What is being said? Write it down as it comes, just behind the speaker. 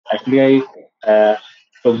Actually, I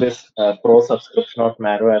took this pro subscription of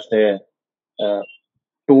Marrow as a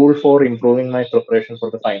tool for improving my preparation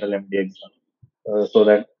for the final MD exam. So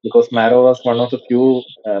that because Marrow was one of the few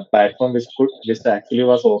platforms which actually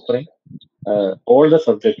was offering all the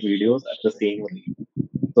subject videos at the same rate.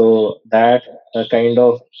 So that kind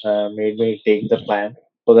of made me take the plan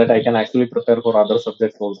so that I can actually prepare for other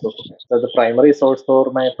subjects also. So the primary source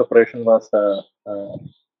for my preparation was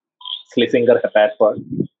Schlesinger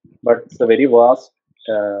Hepatology, but it's a very vast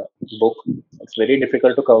book. It's very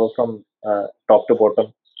difficult to cover from top to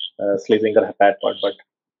bottom Schlesinger Hepatology, but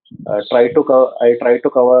I tried to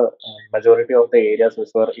cover majority of the areas which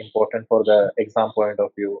were important for the exam point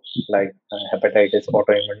of view, like hepatitis,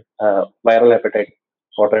 autoimmune, viral hepatitis,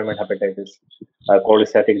 autoimmune hepatitis,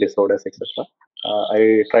 cholestatic disorders, etc.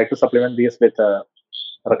 I tried to supplement these with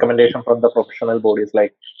recommendation from the professional bodies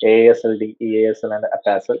like AASLD, EASL, and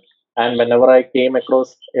APASL. And whenever I came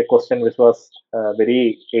across a question which was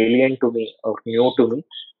very alien to me or new to me,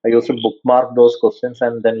 I used to bookmark those questions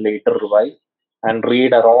and then later revise and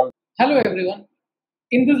read around. Hello everyone.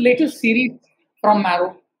 In this latest series from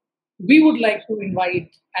Marrow, we would like to invite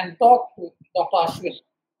and talk to Dr. Ashwin,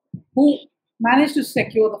 who managed to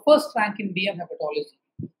secure the first rank in DM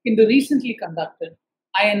Hepatology in the recently conducted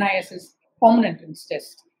INISS Common Entrance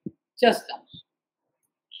Test. Just done.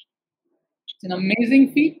 It's an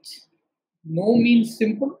amazing feat, no means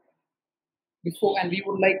simple. And we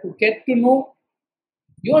would like to get to know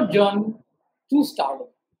your journey to stardom.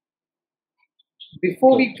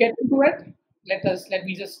 Before we get into it, let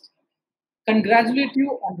me just congratulate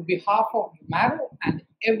you on behalf of Marrow and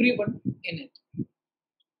everyone in it.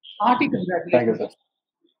 Hearty congratulations. Thank you, sir.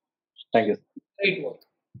 Thank you. Great work.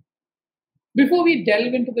 Before we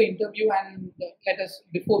delve into the interview and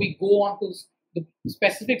before we go on to the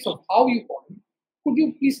specifics of how you got it, could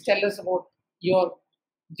you please tell us about your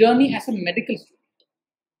journey as a medical student?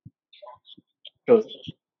 Sure.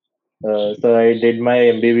 So I did my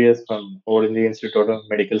MBBS from All India Institute of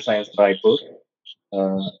Medical Science, Raipur.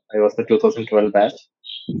 I was the 2012 batch.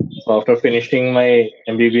 So after finishing my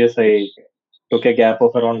MBBS, I took a gap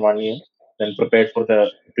of around 1 year, then prepared for the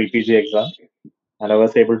pre-PG exam, and I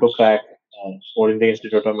was able to crack All India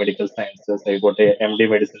Institute of Medical Sciences. I got a MD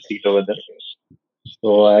medicine seat over there.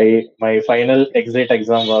 So my final exit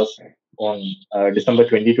exam was on December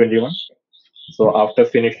 2021. So after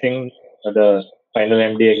finishing the final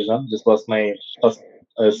MD exam, this was my first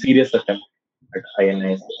serious attempt at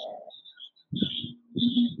INIS.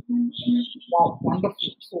 Wow, wonderful.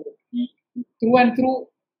 So, through and through,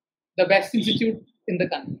 the best institute in the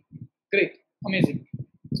country. Great, amazing.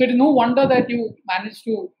 So it is no wonder that you managed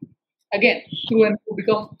to, again, through and through,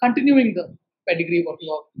 become continuing the pedigree what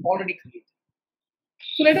you have already created.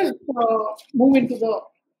 So let us move into the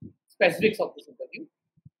specifics of this interview.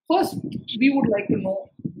 First, we would like to know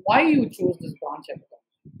why you chose this branch at all.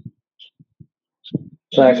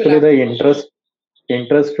 So actually, the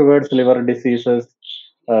interest towards liver diseases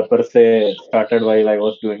per se started while I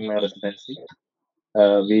was doing my residency.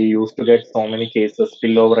 We used to get so many cases,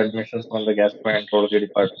 spillover admissions from the gastroenterology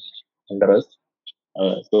department under us.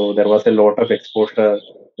 So there was a lot of exposure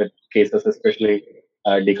with cases, especially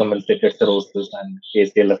decompensated cirrhosis and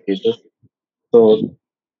ACLF cases. So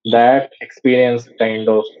that experience kind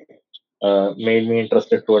of made me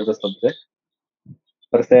interested towards the subject.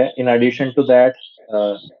 Per se, in addition to that,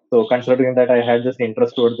 so considering that I had this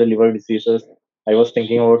interest towards the liver diseases, I was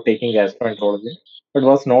thinking about taking gastroenterology, but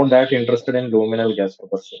was not that interested in luminal gastro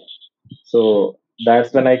per se. So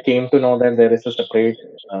that's when I came to know that there is a separate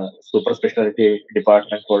super specialty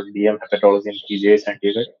department called DM Hepatology in PGI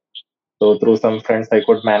Chandigarh. So through some friends, I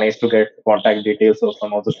could manage to get contact details of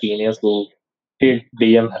some of the seniors who did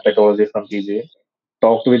DM Hepatology from PGI.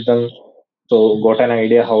 Talked with them, so got an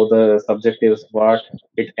idea how the subject is, what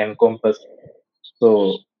it encompasses.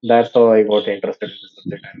 So that's how I got interested in the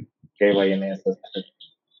subject and gave INAS.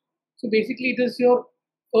 So basically, it is your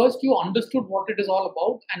first you understood what it is all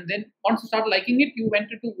about, and then once you started liking it, you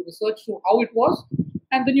went into research to how it was,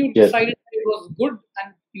 and then you decided that it was good,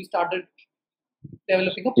 and you started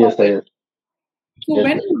developing a proper. Yes, so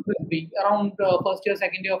when would this be? Around first year,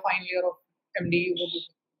 second year, final year of MD?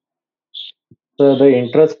 So the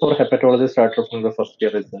interest for hepatology started from the first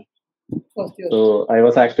year itself. First year. So I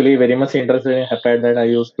was actually very much interested in hepat that I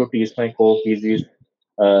used to teach my co-PGs.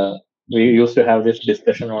 We used to have this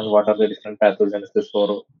discussion on what are the different pathogenesis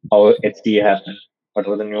for how HTA happens, what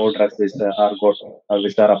are the new drugs which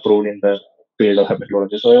are approved in the field of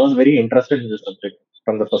hepatology. So I was very interested in this subject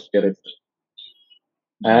from the first year itself.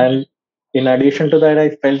 And in addition to that,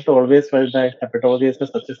 I always felt that hepatology is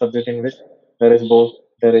such a subject in which there is both.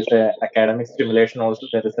 There is a academic stimulation also.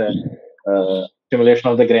 There is a stimulation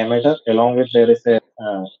of the gray matter, along with there is a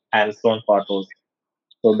hands-on part also.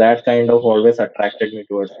 So that kind of always attracted me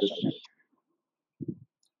towards this.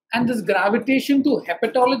 And this gravitation to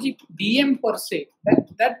hepatology DM per se,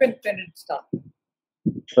 that when it started?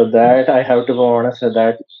 So that I have to be honest,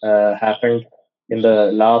 that happened in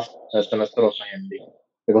the last semester of my MD,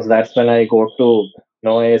 because that's when I got to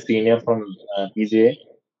know a senior from PGA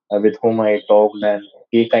with whom I talked, and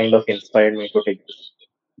he kind of inspired me to take this.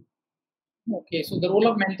 Okay, so the role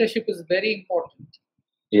of mentorship is very important.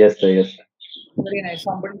 Yes, sir. Yes, sir. Very nice.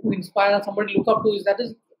 Somebody to inspire, somebody to look up to, that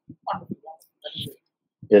is wonderful. That is great.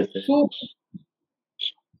 Yes, sir. So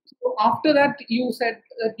after that, you said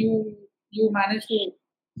that you managed to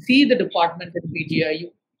see the department in PGI.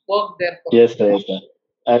 You worked there for. Yes, sir. Yes, sir.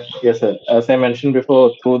 Yes, sir. As I mentioned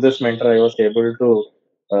before, through this mentor, I was able to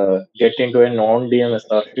get into a non-DM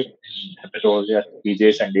scholarship in hepatology at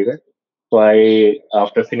PGI Chandigarh. So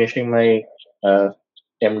after finishing my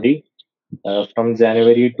MD, from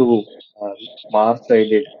January to uh, March, I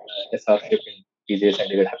did SRship in PGI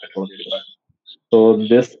Chandigarh Hepatology Department. So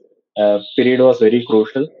this period was very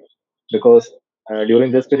crucial, because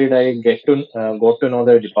during this period I got to know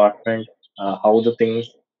the department, how the things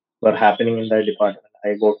were happening in the department.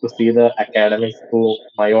 I got to see the academics through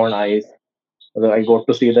my own eyes. I got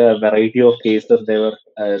to see the variety of cases they were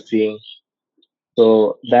seeing.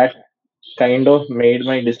 So that kind of made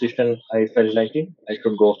my decision. I felt like I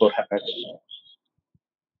should go for hepatitis.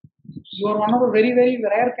 You are one of the very, very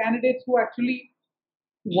rare candidates who actually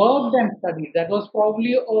worked and studied. That was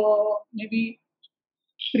probably maybe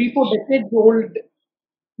 3-4 decades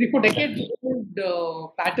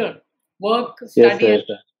old pattern. Work, Yes, study, sir, and yes,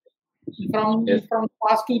 sir. Yes, from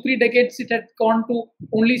past 2-3 decades, it had gone to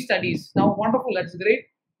only studies. Now, wonderful. That's great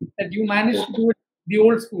that you managed yes. to do it the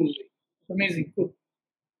old school way. Amazing. Good.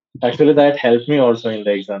 Actually, that helped me also in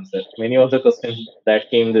the exams. Sir. Many of the questions that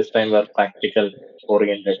came this time were practical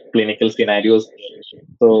oriented, clinical scenarios.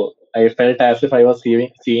 So I felt as if I was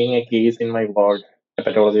seeing a case in my ward,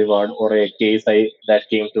 hepatology ward, or a case that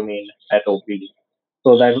came to me at OPD.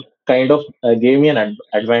 So that kind of gave me an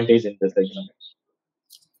advantage in this exam.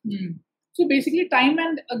 Hmm. So basically, time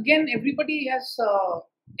and again, everybody has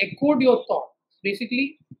echoed your thought.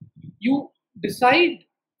 Basically, you decide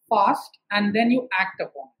fast and then you act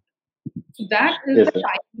upon it. So that is Yes, the sir.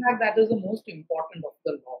 time lag that is the most important of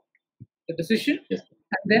the law. The decision Yes,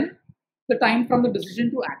 and then the time from the decision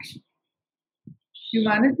to action. You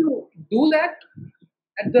manage to do that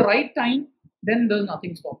at the right time, then there's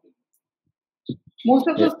nothing stopping. yes, Most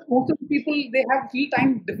of the people, they have little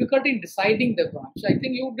time difficulty in deciding their branch. I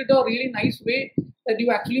think you did a really nice way that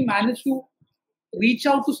you actually managed to reach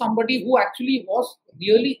out to somebody who actually was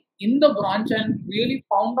really in the branch and really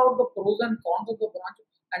found out the pros and cons of the branch.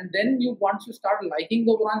 And then you once you start liking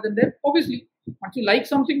the branch, and then obviously once you like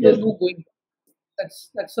something, yes, there's no going back.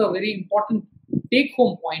 That's a very important take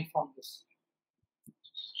home point from this.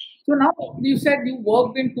 So now you said you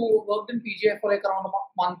worked in PGI for like around a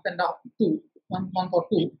month and a two, 1 month or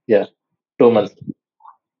two. yeah. 2 months.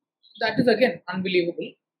 That is again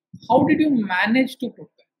unbelievable. How did you manage to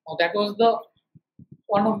prepare? Now that was the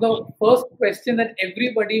one of the first question that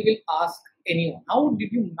everybody will ask anyone. How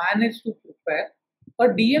did you manage to prepare a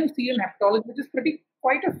DMC in hepatology, which is pretty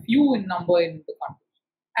quite a few in number in the country?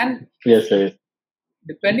 And Yes, sir. Yes.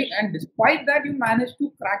 despite that, you managed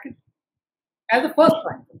to crack it as a first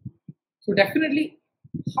time. So definitely,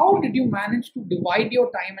 how did you manage to divide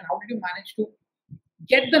your time and how did you manage to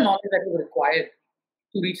get the knowledge that you required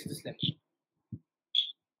to reach this level?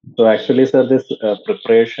 So actually, sir, this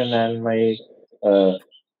preparation and my uh,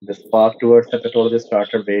 this path towards hepatology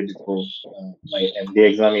started way before my MD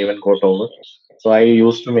exam even got over. So I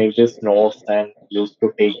used to make these notes and used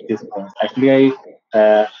to take these notes. Actually,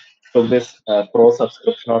 I took this pro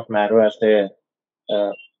subscription of Marrow as a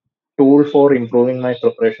uh, tool for improving my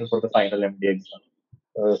preparation for the final MD exam.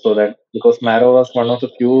 So that, because Marrow was one of the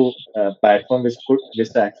few platform which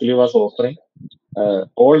actually was offering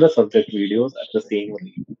all the subject videos at the same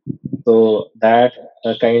rate. So that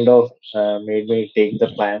kind of made me take the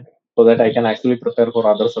plan so that I can actually prepare for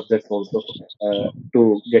other subjects also,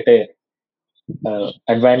 to get a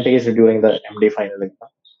advantage during the MD final exam.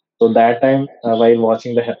 So that time, while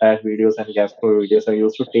watching the hepat videos and gastro videos, I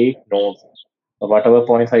used to take notes. Whatever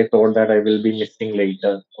points I thought that I will be missing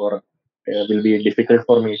later, or will be difficult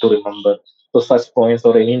for me to remember. So such points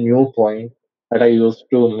or any new point that I used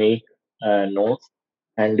to make notes.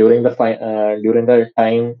 And during the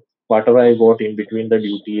time, whatever I got in between the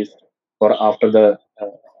duties or after the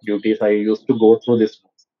duties, I used to go through this.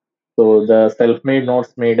 So the self-made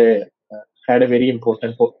notes made a had a very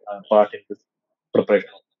important part in this preparation.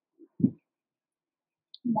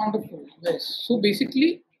 Wonderful. Yes. So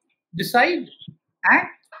basically, decide,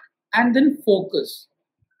 act, and then focus.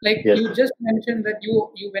 Like Yes. you just mentioned that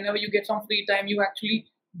you whenever you get some free time, you actually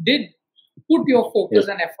did put your focus Yes.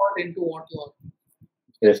 and effort into what you are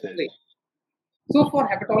Yes. explaining. So for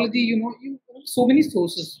hepatology, you have so many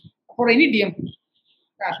sources for any DM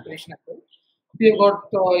aspiration as well. You have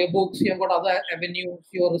got your books, you have got other avenues,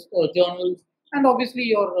 your journals, and obviously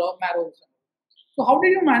your marrows. So how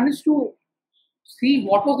did you manage to see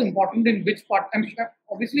what was important in which part?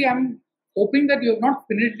 Obviously, I'm hoping that you have not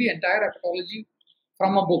finished the entire hepatology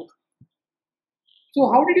from a book.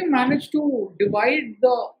 So how did you manage to divide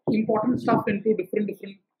the important stuff into different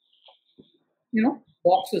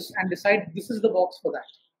boxes and decide this is the box for that?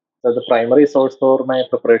 So the primary source for my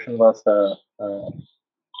preparation was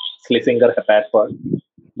Schlesinger Hepat part,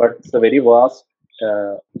 but it's a very vast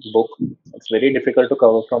book. It's very difficult to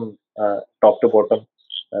cover from top to bottom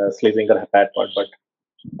Schlesinger Hepat part, but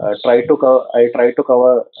I tried to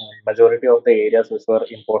cover majority of the areas which were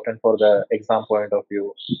important for the exam point of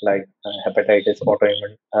view, like hepatitis,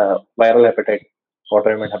 autoimmune, viral hepatitis,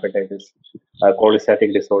 autoimmune hepatitis,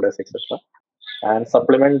 cholestatic disorders, etc. And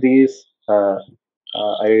supplement these.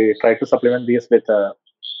 I tried to supplement these with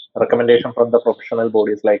recommendation from the professional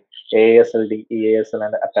bodies like AASLD, EASL,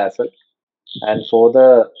 and APASL. And for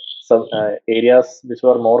the areas which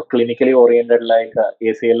were more clinically oriented, like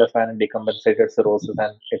ACLF and decompensated cirrhosis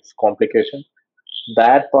and its complications,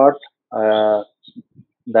 that part,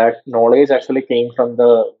 that knowledge actually came from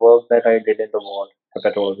the work that I did in the ward,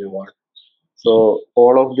 hepatology ward. So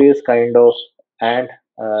all of these kind of, and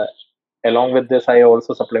uh, along with this, I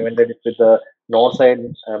also supplemented it with the notes I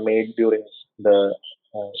made during the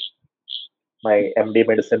my MD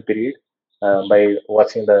medicine period by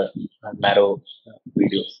watching the Marrow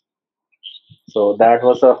videos. So that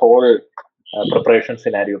was a whole preparation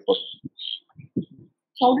scenario for me.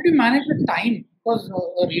 How did you manage the time? Because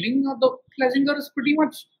reading the Schlesinger is pretty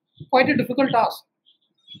much quite a difficult task.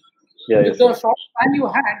 Yeah, With the short time you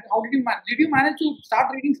had, how did you manage? Did you manage to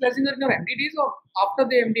start reading Schlesinger in your MD days, or after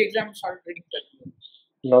the MD exam you started reading Schlesinger?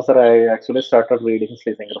 No, sir. I actually started reading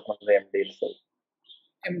Schlesinger from the MD itself.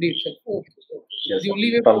 MD itself. Okay. Yes, the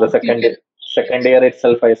only way from the second year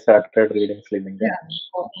itself, I started reading Schlesinger. Yeah,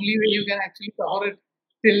 only way you can actually cover it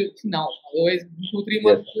till now. Otherwise, 2-3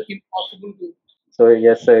 months impossible to. So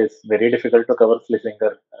yes, it's very difficult to cover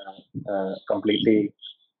Schlesinger completely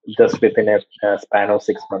just within a span of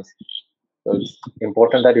 6 months. So it's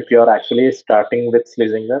important that if you are actually starting with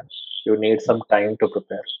Schlesinger, you need some time to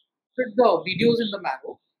prepare. The videos in the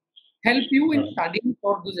Marrow help you in studying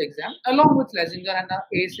for this exam along with Schlesinger and the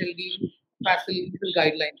ASLD facility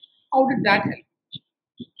guidelines. How did that help?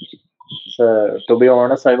 So, to be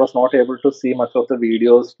honest, I was not able to see much of the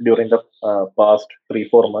videos during the past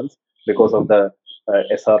 3-4 months because of the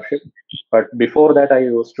SR ship. But before that, I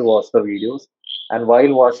used to watch the videos. And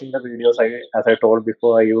while watching the videos, as I told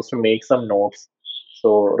before, I used to make some notes.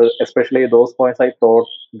 So, especially those points, I thought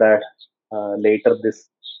that later this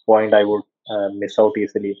point I would miss out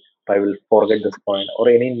easily. I will forget this point or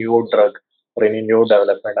any new drug or any new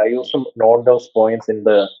development. I used to note those points in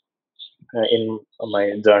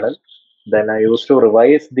my journal. Then I used to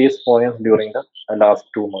revise these poems during the last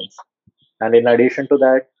 2 months. And in addition to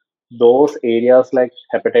that, those areas like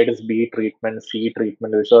hepatitis B treatment, C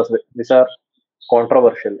treatment, which are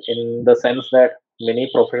controversial in the sense that many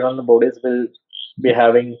professional bodies will be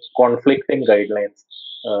having conflicting guidelines.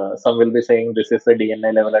 Some will be saying this is the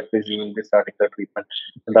DNA level at which you will be starting the treatment,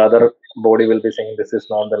 and the other body will be saying this is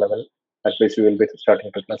not the level at which you will be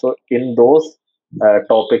starting treatment. So, in those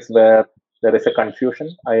topics where there is a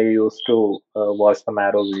confusion, I used to watch the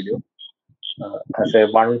Marrow video as a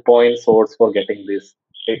one point source for getting this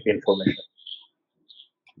information.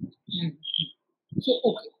 So,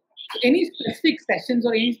 okay. So any specific sessions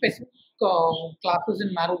or any specific classes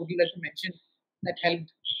in Marrow would you like to mention that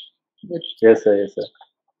helped with? Yes, sir. Yes, sir.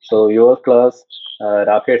 So your class,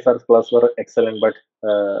 Rakesh sir's class were excellent, but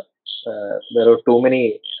there were too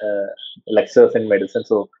many lectures in medicine,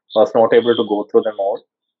 so I was not able to go through them all.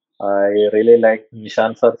 I really liked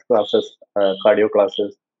Nishan sir's classes, cardio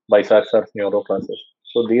classes, Vaishak sir's neuro classes.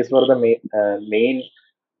 So these were the main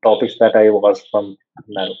topics that I watched from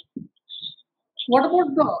Marrow. What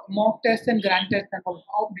about the mock test and grand test and all?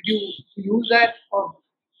 How did you use that? Or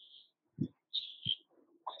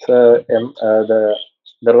So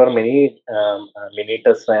there were many mini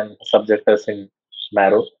tests and subject tests in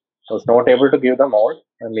Marrow. I was not able to give them all.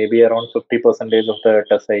 Maybe around 50% of the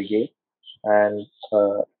tests I gave, and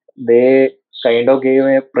they kind of gave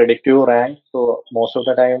a predictive rank. So most of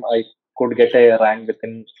the time, I could get a rank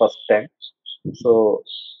within first 10. So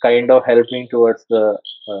kind of helped me towards the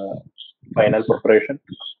final preparation.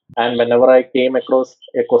 And whenever I came across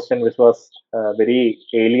a question which was very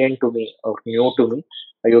alien to me or new to me,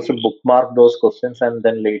 I used to bookmark those questions and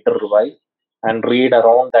then later revise and read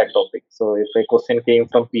around that topic. So if a question came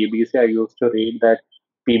from PBC, I used to read that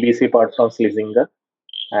PBC part from Schlesinger,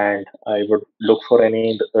 and I would look for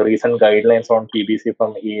any recent guidelines on PBC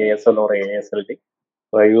from EASL or AASLD.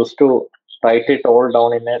 So I used to write it all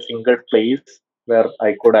down in a single place where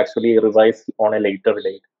I could actually revise on a later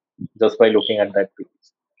date just by looking at that page.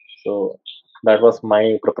 So that was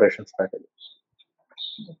my preparation strategy.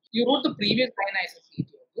 You wrote the previous INISS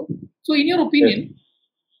also. So, in your opinion, Yes.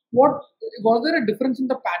 what was there a difference in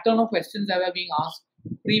the pattern of questions that were being asked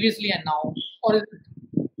previously and now, or is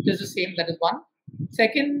it just the same? That is one.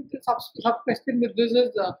 Second sub question with this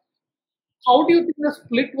is how do you think the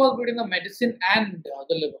split was between the medicine and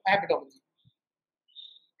the liver hepatology?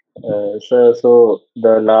 So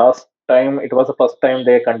the last time, it was the first time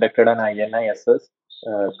they conducted an INISS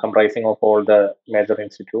comprising of all the major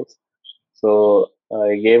institutes. So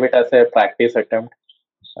I gave it as a practice attempt.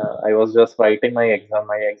 I was just writing my exam.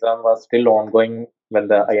 My exam was still ongoing when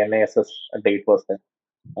the INISS date was there.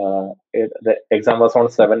 The exam was on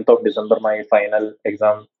 7th of December. My final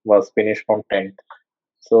exam was finished on 10th.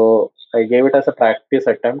 So I gave it as a practice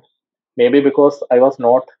attempt. Maybe because I was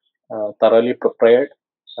not thoroughly prepared,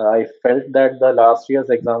 I felt that the last session's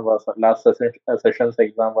exam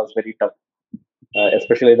was very tough,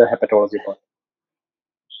 especially the hepatology part.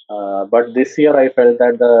 But this year I felt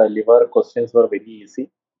that the liver questions were very easy.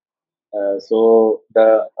 So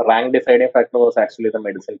the rank deciding factor was actually the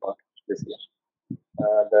medicine part this year.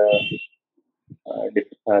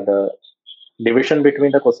 The division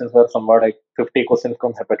between the questions were somewhat like 50 questions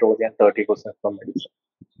from hepatology and 30 questions from medicine.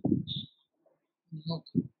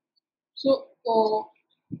 Okay. So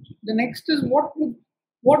the next is what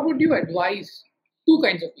would you advise two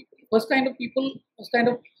kinds of people? First kind of people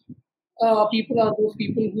are those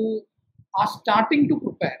people who are starting to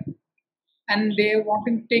prepare and they are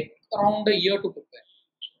wanting to take around a year to prepare.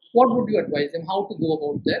 What would you advise them? How to go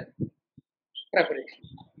about their preparation?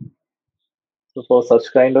 So for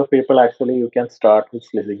such kind of people, actually, you can start with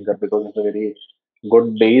Schlesinger because it's a very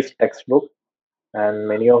good base textbook, and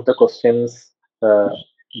many of the questions,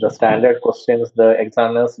 the standard questions, the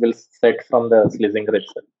examiners will set from the Schlesinger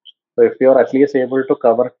itself. So if you are at least able to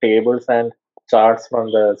cover tables and charts from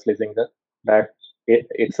the Schlesinger, that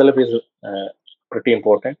itself is pretty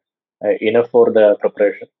important, enough for the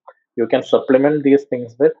preparation. You can supplement these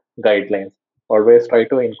things with guidelines. Always try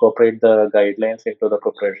to incorporate the guidelines into the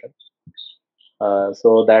preparation.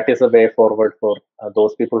 So that is a way forward for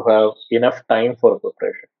those people who have enough time for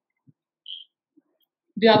preparation.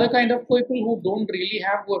 The other kind of people who don't really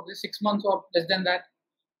have 6 months or less than that.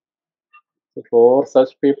 So for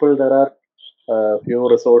such people, there are few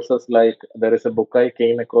resources. Like there is a book I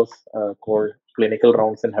came across called Clinical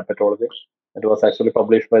Rounds in Hepatology. It was actually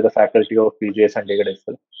published by the faculty of PGI Chandigarh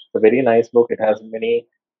itself. It's a very nice book. It has many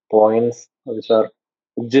points which are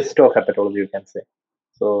gist of hepatology, you can say.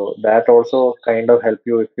 So that also kind of help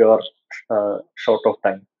you if you are short of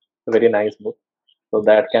time. It's a very nice book. So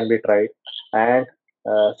that can be tried. And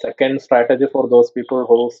second strategy for those people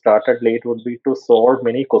who started late would be to solve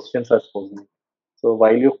many questions as possible. So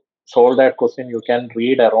while you solve that question, you can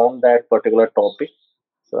read around that particular topic.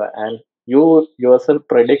 So and you yourself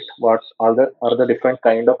predict what are the different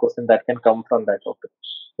kind of questions that can come from that topic.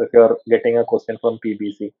 So if you are getting a question from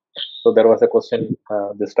PBC, so there was a question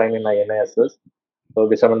this time in INISS. So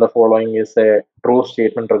which among the following is a true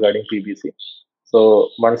statement regarding PBC? So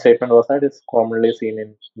one statement was that it's commonly seen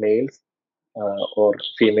in males or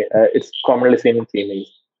female. It's commonly seen in females.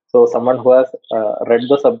 So someone who has read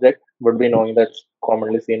the subject would be knowing that it's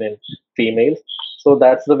commonly seen in females. So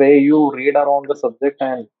that's the way you read around the subject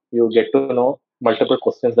and you get to know multiple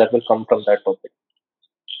questions that will come from that topic.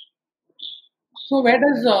 So where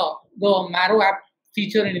does the Marrow app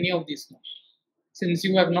feature in any of these now? Since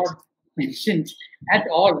you have not mentioned at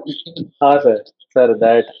all. Sir,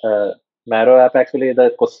 that Marrow app actually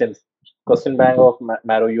the question bank of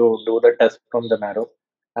Marrow, you do the test from the Marrow,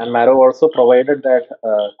 and Marrow also provided that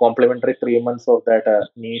complimentary 3 months of that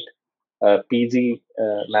NEET PG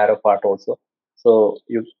Marrow part also. So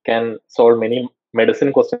you can solve many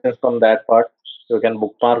medicine questions from that part. You can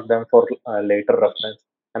bookmark them for later reference.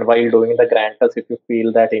 And while doing the grant test, if you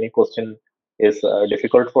feel that any question is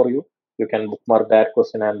difficult for you, you can bookmark that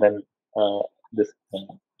question and then this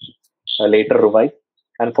later revise.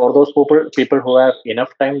 And for those people who have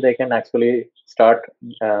enough time, they can actually start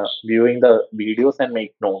viewing the videos and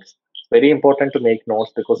make notes. very important to make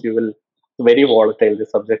notes because you will very volatile. The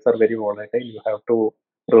subjects are very volatile. You have to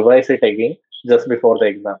revise it again just before the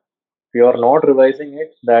exam. If you are not revising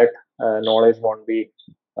it, that knowledge won't be.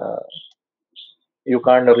 You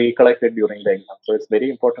can't recollect it during the exam. So it's very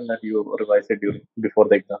important that you revise it during before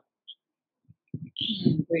the exam.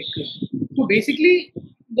 Great, great. So basically,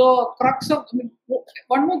 the crux of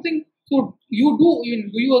one more thing. So do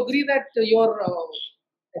you agree that your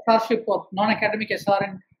SRship or non-academic SR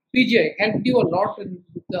and PGI helped you a lot with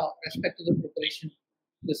the respect to the preparation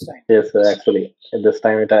this time? Yes, actually, this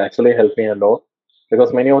time it actually helped me a lot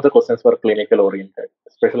because many of the questions were clinical oriented,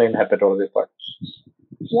 especially in hepatology part.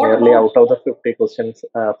 Nearly out of the 50 questions,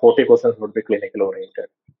 40 questions would be clinical oriented.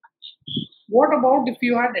 What about if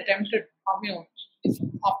you had attempted,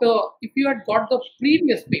 if you had got the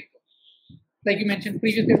previous paper, like you mentioned,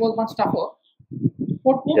 previous paper was much tougher.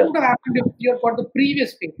 What would have happened if you had got the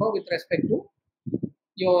previous paper with respect to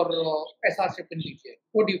your SRship in PGI?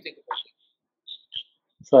 What do you think about it?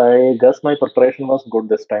 So I guess my preparation was good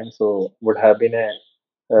this time, so would have been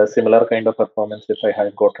a similar kind of performance if I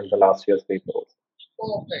had gotten the last year's paper.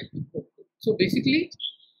 Perfect. So basically,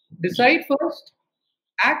 decide first,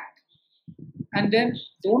 act, and then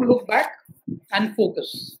don't look back and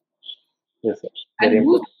focus. Yes, sir. And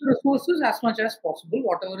use the resources as much as possible,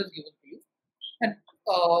 whatever is given to you. And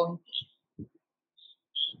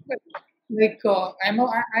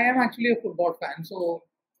I am actually a football fan, so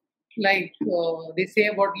like they say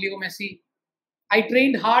about Leo Messi, I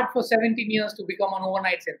trained hard for 17 years to become an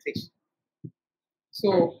overnight sensation.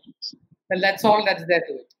 So, well, that's all that's there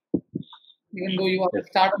to it. Even though you have to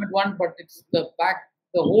start with one, but it's the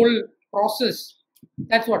whole process.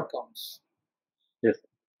 That's what counts. Yes.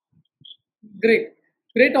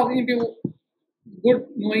 Great talking to you. Good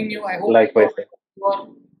knowing you. I hope likewise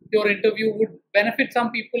your interview would benefit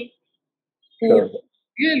some people who are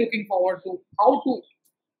really looking forward to how to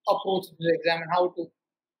approach the exam and how to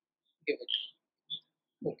give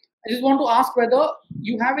it. Okay. I just want to ask whether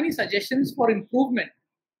you have any suggestions for improvement,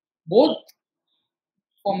 both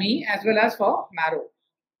for me as well as for Marrow.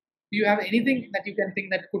 Do you have anything that you can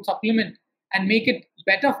think that could supplement and make it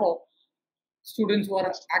better for students who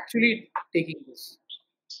are actually taking this?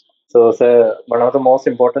 So, one of the most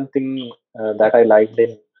important thing that I liked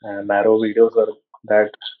in Marrow videos were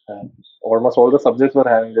that almost all the subjects were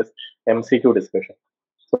having this MCQ discussion.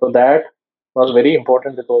 So that was very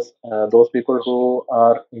important because those people who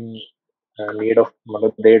are in need of,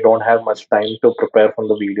 they don't have much time to prepare from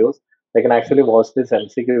the videos. They can actually watch these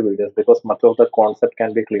MCQ videos because much of the concept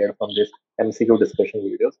can be cleared from these MCQ discussion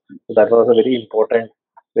videos. So that was a very important,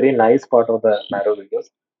 very nice part of the Marrow videos.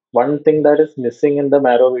 One thing that is missing in the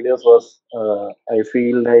Marrow videos was, I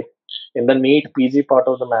feel like in the NEET PG part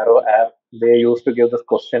of the Marrow app, they used to give the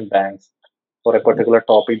question banks for a particular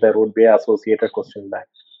topic. There would be an associated question bank,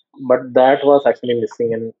 but that was actually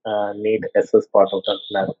missing in NEET SS part of the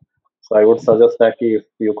Marrow. So I would suggest that if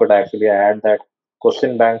you could actually add that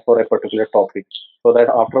question bank for a particular topic, so that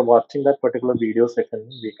after watching that particular video session,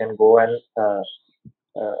 we can go and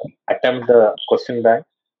attempt the question bank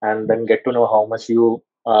and then get to know how much you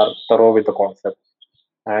are thorough with the concept.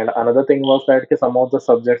 And another thing was that some of the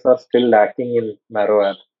subjects are still lacking in Marrow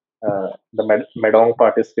app. The Medong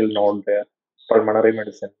part is still not there, pulmonary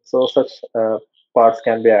medicine. So such parts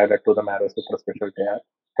can be added to the Marrow super specialty app.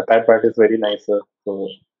 Hepat part is very nice, so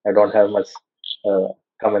I don't have much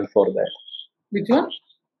comment for that. Which one?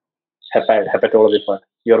 Hepatology part.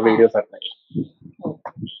 Your videos are nice. Oh.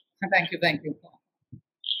 Thank you. Thanks,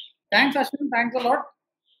 Ashwin. Thanks a lot.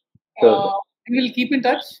 We'll keep in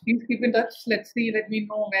touch. Please keep in touch. Let's see. Let me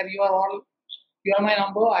know where you are all. You have my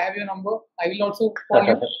number. I have your number. I will also call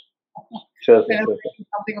you. Sure.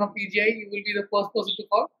 Something on PGI, you will be the first person to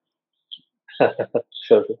call.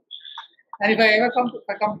 Sure. And if I ever come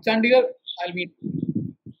to Chandigarh, I'll meet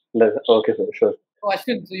you. Okay, sir. Sure. So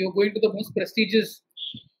Ashwin, so you're going to the most prestigious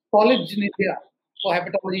college in India for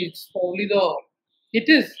hepatology. It's probably it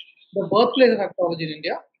is the birthplace of hepatology in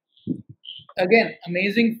India. Again,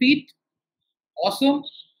 amazing feat. Awesome.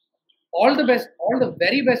 All the best, all the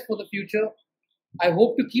very best for the future. I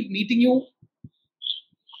hope to keep meeting you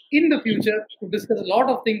in the future to discuss a lot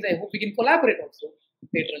of things. I hope we can collaborate also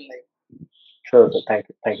later in life. Sure, sir. Thank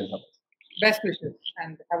you. Thank you so much. Best wishes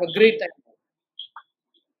and have a great time.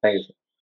 Thank you, sir.